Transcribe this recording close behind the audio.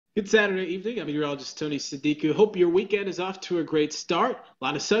Good Saturday evening. I'm meteorologist Tony Sadiku. Hope your weekend is off to a great start. A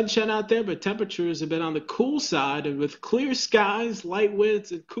lot of sunshine out there, but temperatures have been on the cool side. And with clear skies, light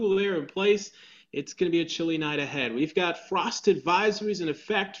winds, and cool air in place, it's going to be a chilly night ahead. We've got frost advisories in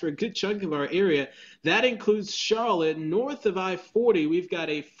effect for a good chunk of our area. That includes Charlotte. North of I-40, we've got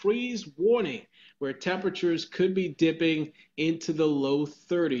a freeze warning where temperatures could be dipping into the low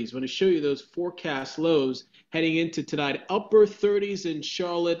 30s. I want to show you those forecast lows heading into tonight. Upper 30s in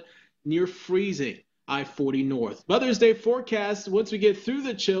Charlotte, near freezing. I-40 North. Mother's Day forecast, once we get through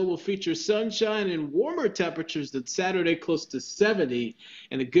the chill, will feature sunshine and warmer temperatures than Saturday, close to 70.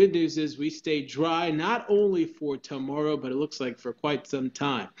 And the good news is we stay dry not only for tomorrow, but it looks like for quite some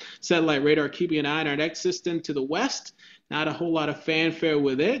time. Satellite radar keeping an eye on our next system to the west. Not a whole lot of fanfare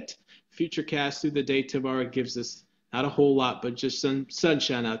with it. Futurecast through the day tomorrow gives us not a whole lot, but just some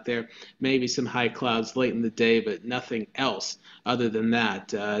sunshine out there. Maybe some high clouds late in the day, but nothing else other than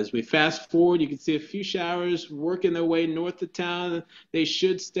that. As we fast forward, you can see a few showers working their way north of town. They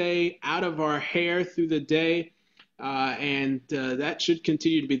should stay out of our hair through the day. And that should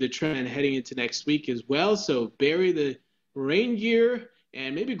continue to be the trend heading into next week as well. So bury the rain gear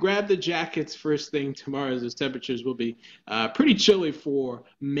and maybe grab the jackets first thing tomorrow, as those temperatures will be pretty chilly for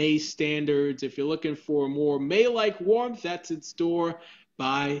May standards. If you're looking for more May-like warmth, that's in store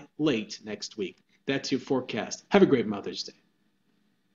by late next week. That's your forecast. Have a great Mother's Day.